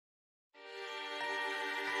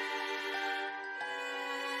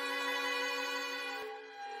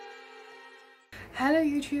Hello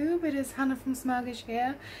YouTube, it is Hannah from Smaugish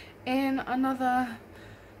here in another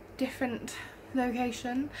different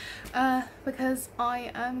location because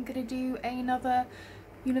I am going to do another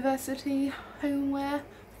university homeware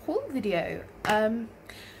haul video.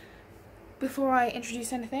 Before I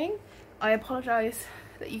introduce anything, I apologise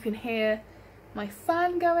that you can hear my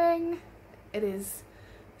fan going. It is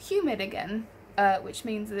humid again, which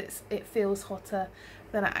means that it feels hotter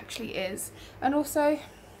than it actually is, and also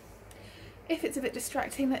if it's a bit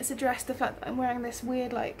distracting, let's address the fact that I'm wearing this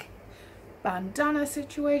weird like bandana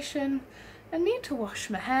situation. I need to wash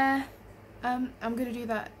my hair. I'm going to do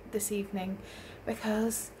that this evening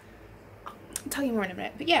because I'll tell you more in a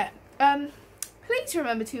minute. But yeah, please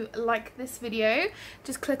remember to like this video.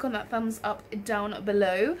 Just click on that thumbs up down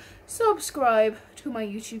below. Subscribe to my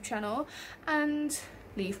YouTube channel and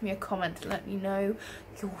leave me a comment to let me know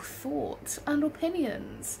your thoughts and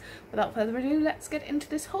opinions. Without further ado, let's get into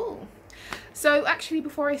this haul. So actually,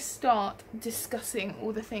 before I start discussing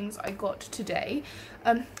all the things I got today,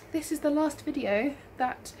 this is the last video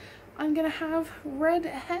that I'm gonna have red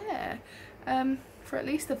hair for at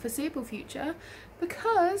least the foreseeable future,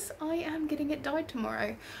 because I am getting it dyed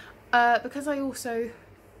tomorrow. Because I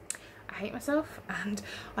hate myself and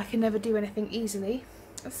I can never do anything easily.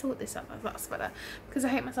 Let's sort this up, that's better. Because I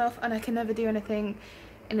hate myself and I can never do anything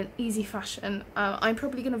in an easy fashion. I'm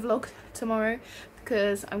probably going to vlog tomorrow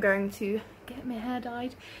because I'm going to get my hair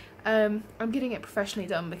dyed. I'm getting it professionally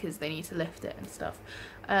done because they need to lift it and stuff.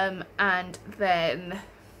 And then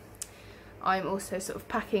I'm also sort of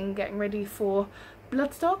packing, getting ready for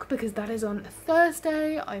Bloodstock because that is on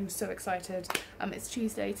Thursday. I'm so excited. It's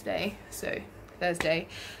Tuesday today, so Thursday.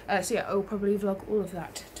 So yeah, I'll probably vlog all of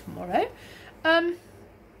that tomorrow.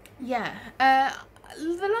 Yeah,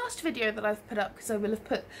 the last video that I've put up, because I will have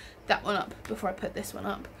put that one up before I put this one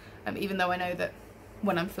up, even though I know that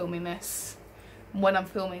when I'm filming this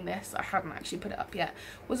I haven't actually put it up yet,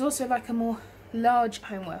 was also like a more large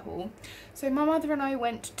homeware haul. So my mother and I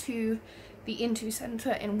went to the Into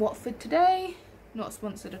Centre in Watford today, not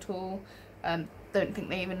sponsored at all, don't think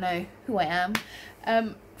they even know who I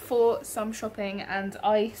am, for some shopping, and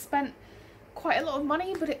I spent quite a lot of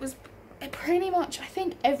money, but it was pretty much, I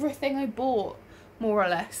think everything I bought more or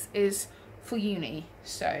less is for uni,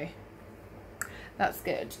 so that's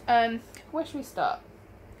good. Where should we start?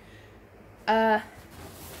 In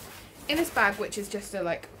this bag, which is just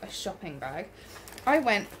a shopping bag, I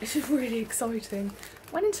went, this is really exciting,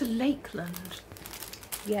 went into Lakeland,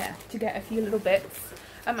 yeah, to get a few little bits,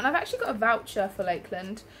 and I've actually got a voucher for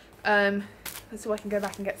Lakeland, so I can go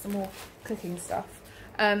back and get some more cooking stuff.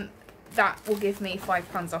 That will give me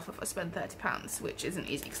 £5 off if I spend £30, which isn't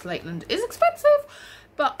easy because Lakeland is expensive.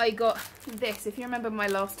 But I got this. If you remember my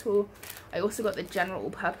last haul, I also got the general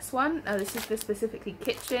all-purpose one. Now this is the specifically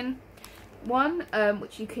kitchen one,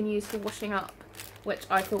 which you can use for washing up, which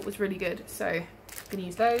I thought was really good. So I'm going to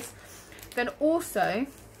use those. Then also,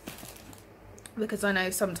 because I know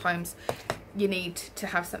sometimes you need to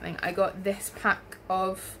have something, I got this pack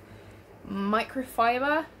of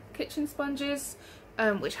microfiber kitchen sponges,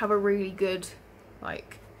 which have a really good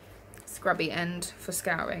scrubby end for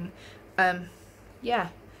scouring. Yeah,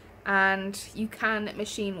 and you can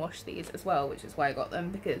machine wash these as well, which is why I got them,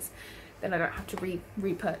 because then I don't have to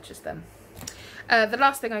repurchase them. The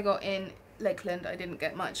last thing I got in Lakeland, I didn't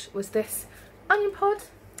get much, was this onion pod,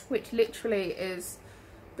 which literally is,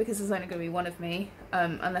 because there's only going to be one of me,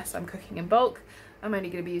 unless I'm cooking in bulk, I'm only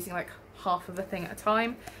going to be using like half of a thing at a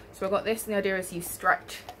time. So I got this, and the idea is you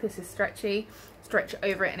stretch, this is stretchy, stretch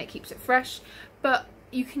over it and it keeps it fresh, but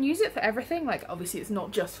you can use it for everything. Like obviously it's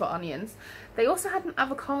not just for onions. They also had an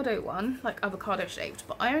avocado one, like avocado shaped,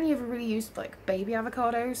 but I only ever really used like baby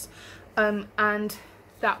avocados, and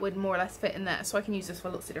that would more or less fit in there, so I can use this for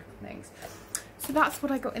lots of different things. So that's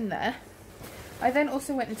what I got in there. I then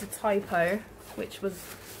also went into Typo, which was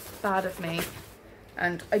bad of me,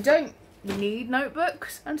 and I don't need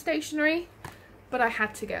notebooks and stationery, but I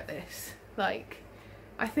had to get this. Like,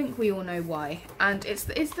 I think we all know why, and it's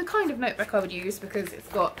the kind of notebook I would use because it's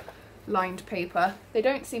got lined paper. They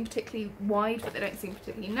don't seem particularly wide, but they don't seem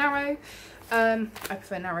particularly narrow. I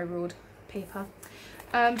prefer narrow ruled paper,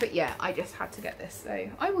 but yeah, I just had to get this,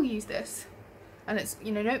 so I will use this. And it's,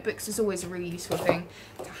 you know, notebooks is always a really useful thing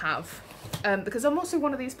to have, because I'm also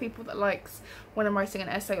one of these people that likes, when I'm writing an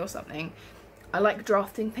essay or something, I like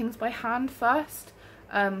drafting things by hand first,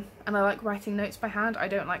 and I like writing notes by hand. I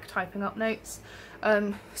don't like typing up notes,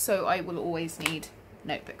 so I will always need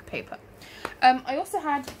notebook paper. I also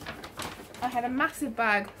had a massive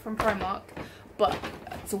bag from Primark, but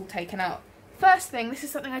it's all taken out. First thing, this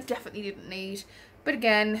is something I definitely didn't need, but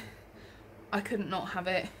again, I couldn't not have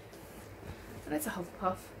it. and it's a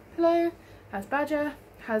Hufflepuff pillow. Has Badger,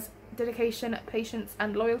 has dedication, patience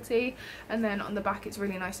and loyalty, and then on the back it's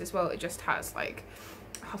really nice as well. It just has like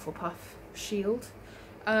a Hufflepuff shield.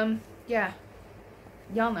 Yeah,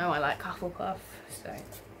 y'all know I like Hufflepuff, so.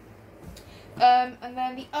 And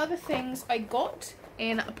then the other things I got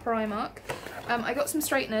in Primark, I got some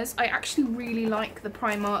straighteners. I actually really like the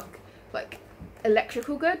Primark like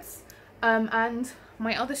electrical goods, and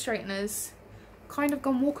my other straighteners kind of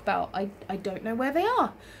gone walkabout. I don't know where they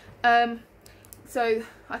are. So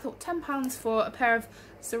I thought £10 for a pair of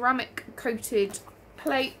ceramic coated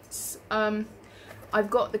plates. I've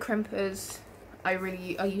got the crimpers. I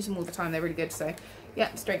use them all the time. They're really good. So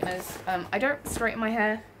yeah, straighteners. I don't straighten my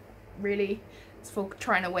hair really. It's for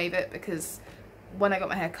trying to wave it, because when I got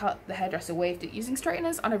my hair cut, the hairdresser waved it using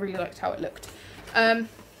straighteners and I really liked how it looked.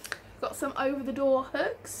 Got some over the door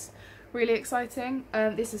hooks. Really exciting.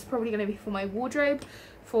 This is probably going to be for my wardrobe,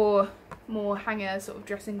 for more hanger sort of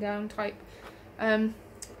dressing down type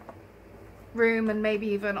room, and maybe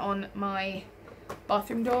even on my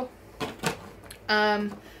bathroom door. I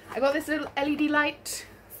got this little LED light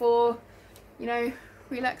for, you know,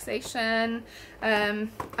 relaxation, and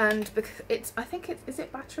because it's, I think it's, is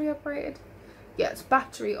it battery operated? Yeah, it's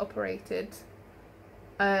battery operated.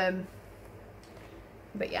 But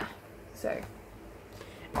yeah, so,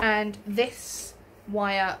 and this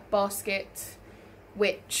wire basket,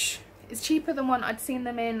 which is cheaper than one I'd seen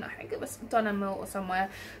them in. I think it was Dunhammill or somewhere.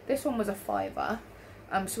 This one was a £5,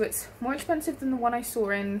 so it's more expensive than the one I saw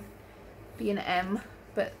in B&M,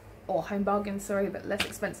 but, or Home Bargains, sorry, but less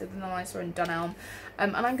expensive than the one I saw in Dunelm.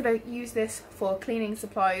 And I'm going to use this for cleaning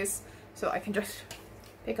supplies, so I can just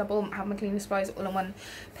pick up all, have my cleaning supplies all in one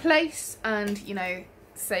place, and, you know,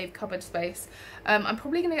 save cupboard space. I'm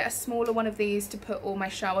probably going to get a smaller one of these to put all my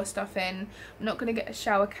shower stuff in. I'm not going to get a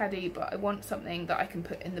shower caddy, but I want something that I can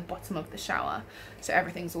put in the bottom of the shower, so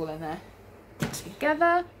everything's all in there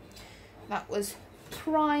together. That was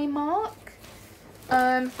Primark.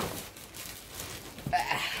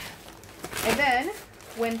 I then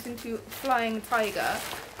went into Flying Tiger.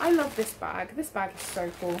 I love this bag. This bag is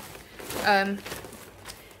so cool.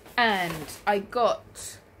 And I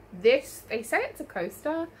got this. They say it's a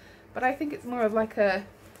coaster, but I think it's more of like a,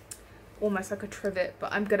 almost like a trivet,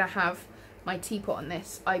 but I'm gonna have my teapot on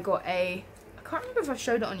this. I got a, I can't remember if I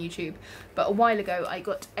showed it on YouTube, but a while ago I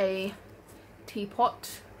got a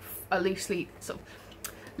teapot, a loose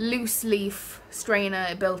leaf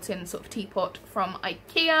strainer built-in sort of teapot from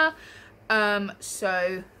IKEA.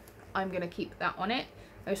 So I'm gonna keep that on it.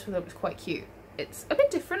 I just thought it was quite cute. It's a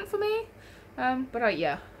bit different for me, but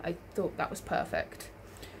yeah, I thought that was perfect.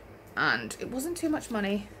 And it wasn't too much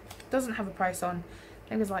money. Doesn't have a price on. I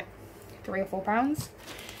think it was like £3 or £4.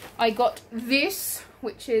 I got this,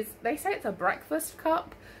 which is, they say it's a breakfast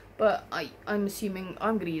cup, but I'm assuming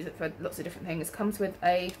I'm going to use it for lots of different things. Comes with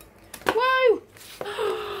a, whoa!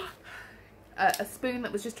 A spoon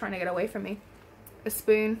that was just trying to get away from me. A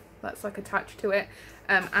spoon that's like attached to it.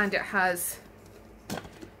 And it has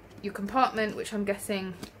your compartment, which I'm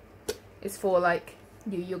guessing is for like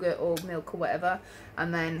your yogurt or milk or whatever.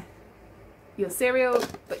 And then your cereal,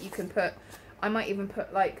 but you can put, I might even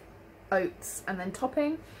put like oats and then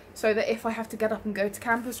topping, so that if I have to get up and go to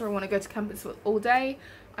campus, or I want to go to campus all day,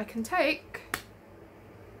 I can take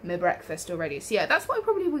my breakfast already. So yeah, that's what I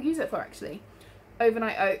probably will use it for actually.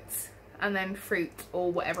 Overnight oats and then fruit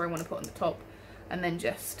or whatever I want to put on the top, and then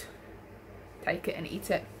just take it and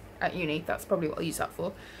eat it at uni. That's probably what I'll use that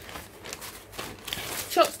for.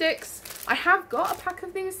 Chopsticks. I have got a pack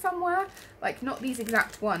of these somewhere, like not these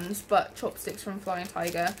exact ones, but chopsticks from Flying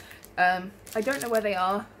Tiger. I don't know where they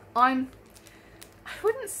are. I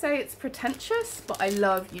wouldn't say it's pretentious, but I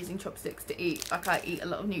love using chopsticks to eat. Like, I eat a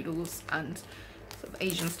lot of noodles and sort of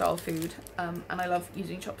Asian style food, and I love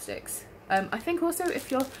using chopsticks. I think also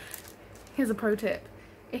if you're, here's a pro tip,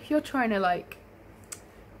 if you're trying to like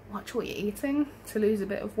watch what you're eating to lose a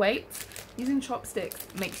bit of weight, using chopsticks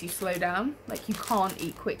makes you slow down. Like, you can't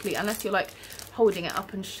eat quickly unless you're like holding it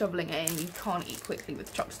up and shoveling it in. You can't eat quickly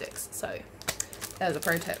with chopsticks, so there's a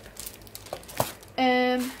pro tip.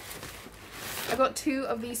 I got 2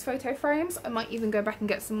 of these photo frames. I might even go back and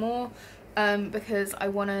get some more, because I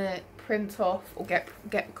want to print off or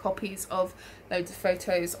get copies of loads of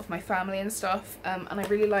photos of my family and stuff. And I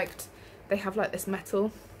really liked, they have like this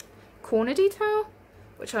metal corner detail,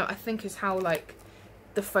 which I think is how like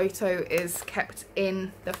the photo is kept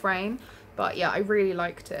in the frame. But yeah, I really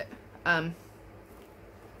liked it. They're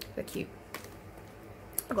cute.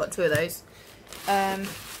 I got 2 of those.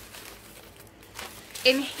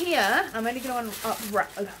 In here, I'm only going to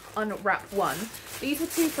unwrap one. These were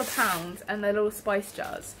 £2 for £1, and they're little spice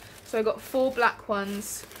jars. So I got 4 black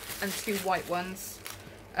ones and 2 white ones,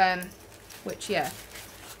 which, yeah,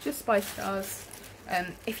 just spice stars.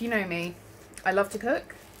 If you know me, I love to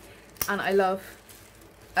cook, and I love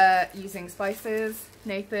using spices.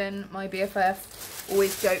 Nathan, my BFF,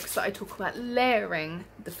 always jokes that I talk about layering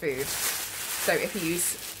the food. So if you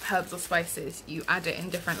use herbs or spices, you add it in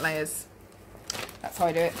different layers. That's how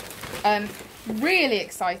I do it. Really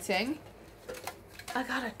exciting. I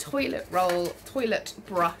got a toilet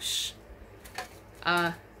brush.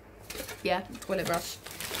 Yeah, toilet brush.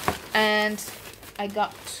 And I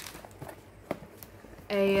got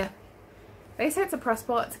they say it's a press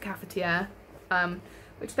pot, it's a cafetiere,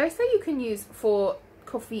 which they say you can use for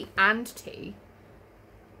coffee and tea.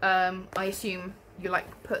 I assume you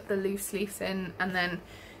like put the loose leaves in, and then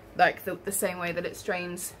like the same way that it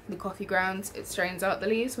strains the coffee grounds, it strains out the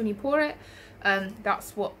leaves when you pour it.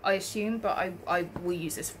 That's what I assume, but I will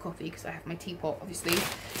use this for coffee because I have my teapot, obviously.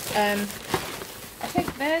 I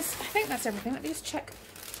think that's everything. Let me just check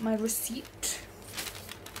my receipt.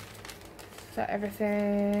 Is that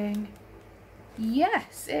everything?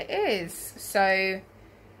 Yes, it is. So,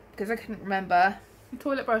 because I couldn't remember, the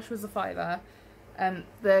toilet brush was a £5.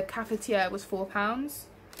 The cafetiere was £4.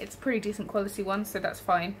 It's a pretty decent quality one, so that's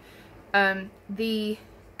fine. The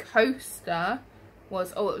coaster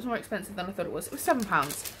was, oh, it was more expensive than I thought it was. It was £7,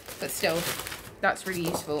 but still, that's really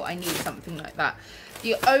useful. I need something like that.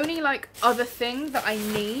 The only like other thing that I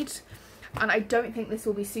need, and I don't think this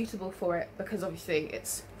will be suitable for it because obviously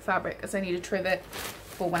it's fabric, as I need a trivet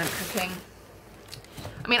for when I'm cooking.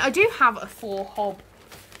 I mean, I do have a 4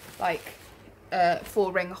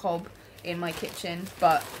 ring hob in my kitchen,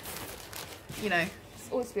 but you know,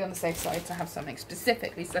 always be on the safe side to have something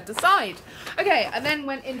specifically set aside. Okay, and then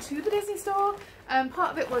went into the Disney store.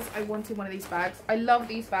 Part of it was I wanted one of these bags. I love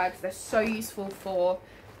these bags. They're so useful for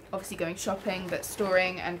obviously going shopping, but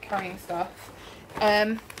storing and carrying stuff.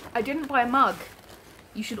 I didn't buy a mug.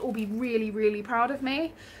 You should all be really, really proud of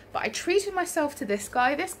me. But I treated myself to this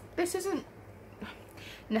guy. This isn't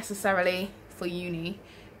necessarily for uni,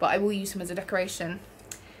 but I will use him as a decoration.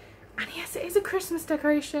 And yes, it is a Christmas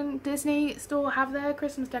decoration. Disney store have their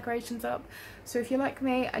Christmas decorations up. So if you're like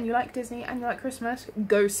me and you like Disney and you like Christmas,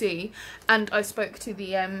 go see. And I spoke to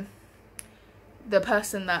the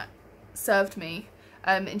person that served me,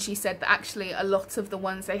 and she said that actually a lot of the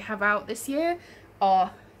ones they have out this year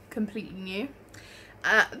are completely new.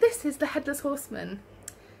 This is the Headless Horseman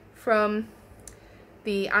from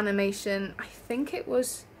the animation, I think it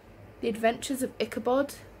was The Adventures of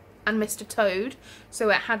Ichabod and Mr. Toad. So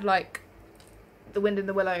it had like The Wind in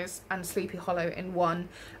the Willows and Sleepy Hollow in one,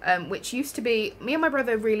 which used to be, me and my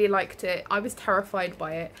brother really liked it. I was terrified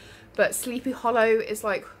by it, but Sleepy Hollow is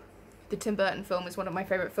like, the Tim Burton film is one of my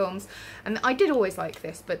favourite films, and I did always like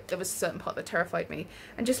this, but there was a certain part that terrified me.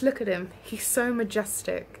 And just look at him, he's so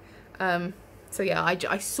majestic. So yeah,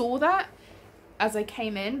 I saw that as I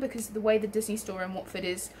came in, because the way the Disney store in Watford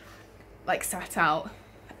is like sat out,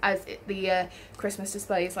 as the Christmas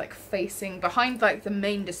display is like facing behind like the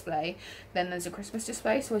main display, then there's a Christmas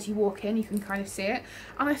display, so as you walk in you can kind of see it.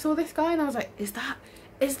 And I saw this guy and I was like, is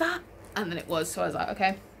that? And then it was, so I was like,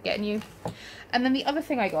 okay, getting you. And then the other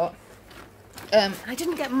thing I got, I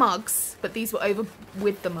didn't get mugs, but these were over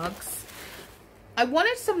with the mugs. I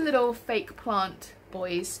wanted some little fake plant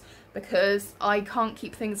boys because I can't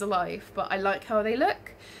keep things alive, but I like how they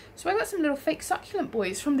look. So I got some little fake succulent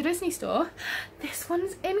boys from the Disney store. This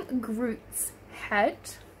one's in Groot's head.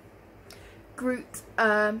 Groot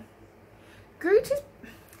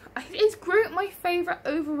is Groot my favourite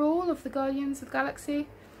overall of the Guardians of the Galaxy?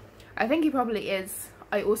 I think he probably is.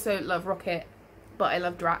 I also love Rocket, but I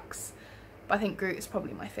love Drax. But I think Groot is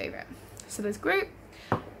probably my favourite. So there's Groot,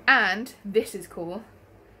 and this is cool.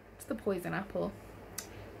 It's the poison apple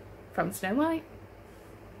from Snow White.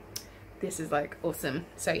 This is like awesome.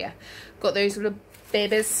 So yeah, got those little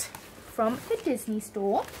babies from the Disney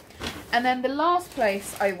store. And then the last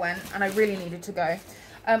place I went, and I really needed to go,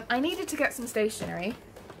 I needed to get some stationery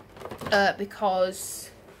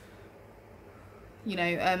because, you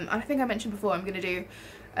know, I think I mentioned before, I'm gonna do,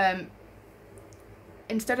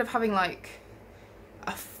 instead of having like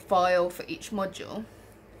a file for each module,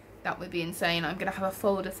 that would be insane, I'm gonna have a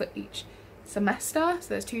folder for each semester. So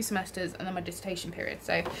there's 2 semesters and then my dissertation period.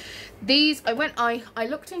 So these, I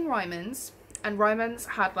looked in Ryman's, and Ryman's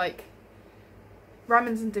had like,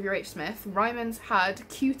 Ryman's and WH Smith, Ryman's had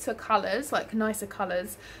cuter colours, like nicer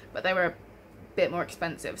colours, but they were a bit more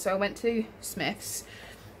expensive. So I went to Smith's.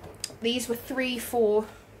 These were 3 for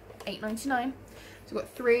 £8.99. So we've got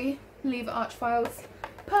 3 lever arch files,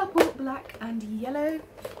 purple, black and yellow.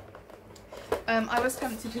 I was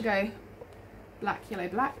tempted to go black, yellow,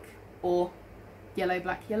 black, or yellow,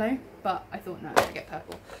 black, yellow, but I thought no, I should get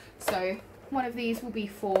purple. So one of these will be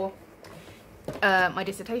for my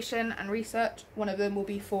dissertation and research, one of them will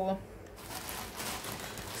be for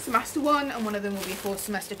semester 1, and one of them will be for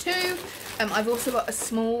semester 2. I've also got a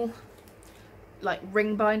small like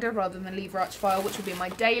ring binder rather than lever arch file, which will be my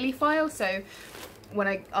daily file, so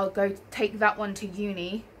when I'll go take that one to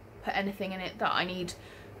uni, put anything in it that I need,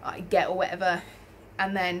 I get or whatever,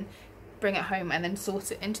 and then bring it home and then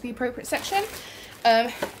sort it into the appropriate section.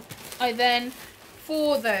 I then,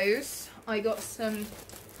 for those, I got some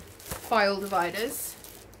file dividers.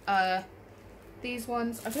 These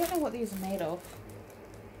ones, I don't know what these are made of,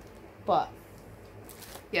 but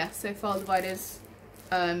yeah, so file dividers.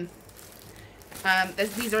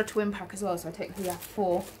 These are a twin pack as well, so I technically have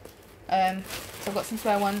 4. So I've got some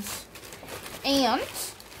spare ones, and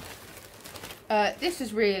this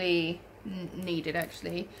is really needed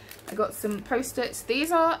actually. I got some post-its.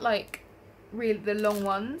 These are like really the long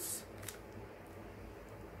ones.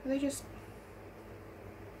 Are they just,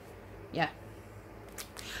 yeah.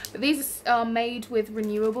 But these are made with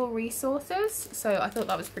renewable resources, so I thought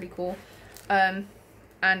that was pretty cool. And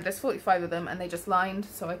there's 45 of them, and they just lined,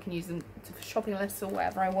 so I can use them for shopping lists or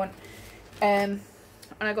whatever I want. And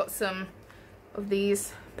I got some of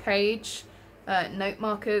these page note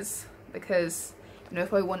markers, because you know,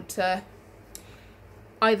 if I want to,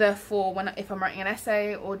 either for if I'm writing an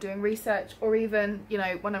essay or doing research, or even, you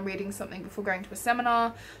know, when I'm reading something before going to a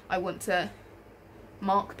seminar, I want to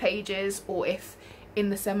mark pages, or if in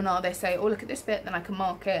the seminar they say, oh, look at this bit, then I can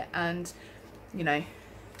mark it and, you know,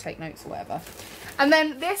 take notes or whatever. And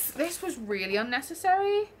then this was really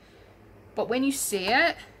unnecessary, but when you see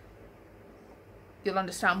it, you'll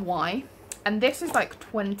understand why. And this is like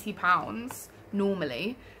 £20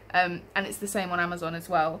 normally, and it's the same on Amazon as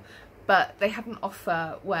well. But they had an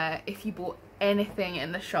offer where if you bought anything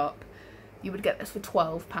in the shop, you would get this for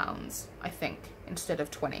 £12, I think, instead of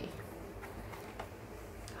 20.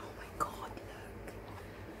 Oh my god,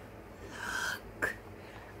 look.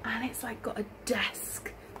 And it's like got a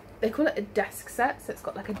desk. They call it a desk set, so it's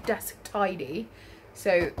got like a desk tidy.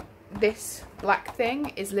 So this black thing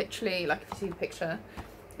is literally, like if you see the picture,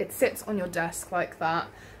 it sits on your desk like that.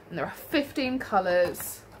 And there are 15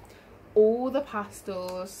 colours, all the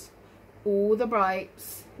pastels, all the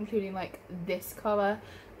brights, including like this colour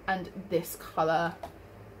and this colour.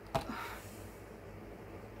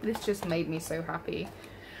 This just made me so happy.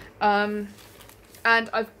 And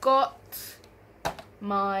I've got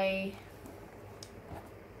my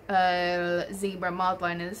zebra mild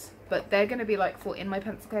liners, but they're going to be like for in my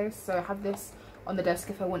pencil case, so I have this on the desk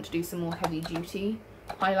if I want to do some more heavy duty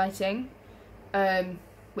highlighting,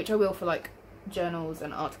 which I will for like journals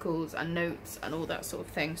and articles and notes and all that sort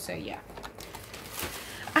of thing. So yeah,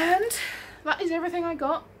 and that is everything I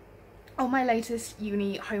got on my latest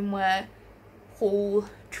uni homeware haul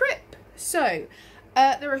trip. So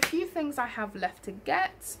there are a few things I have left to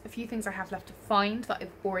get, a few things I have left to find that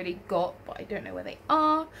I've already got but I don't know where they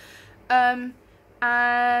are,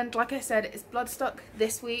 and like I said, it's Bloodstock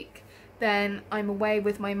this week, then I'm away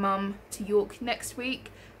with my mum to York next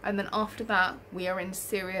week, and then after that we are in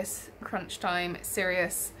serious crunch time,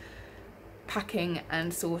 serious packing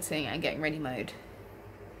and sorting and getting ready mode.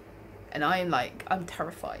 And I'm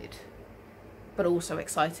terrified but also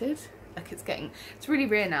excited. Like it's really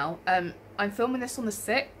rare now. I'm filming this on the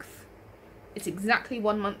 6th. It's exactly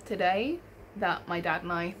 1 month today that my dad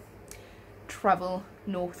and I travel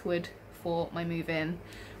northward for my move in,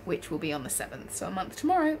 which will be on the 7th. So a month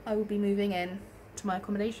tomorrow I will be moving in to my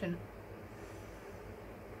accommodation.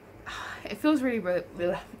 It feels really real.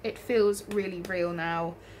 It feels really real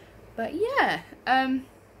now. But yeah.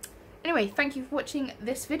 Anyway, thank you for watching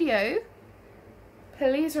this video.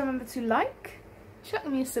 Please remember to like, chuck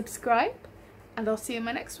me a subscribe, and I'll see you in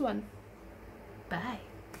my next one. Bye.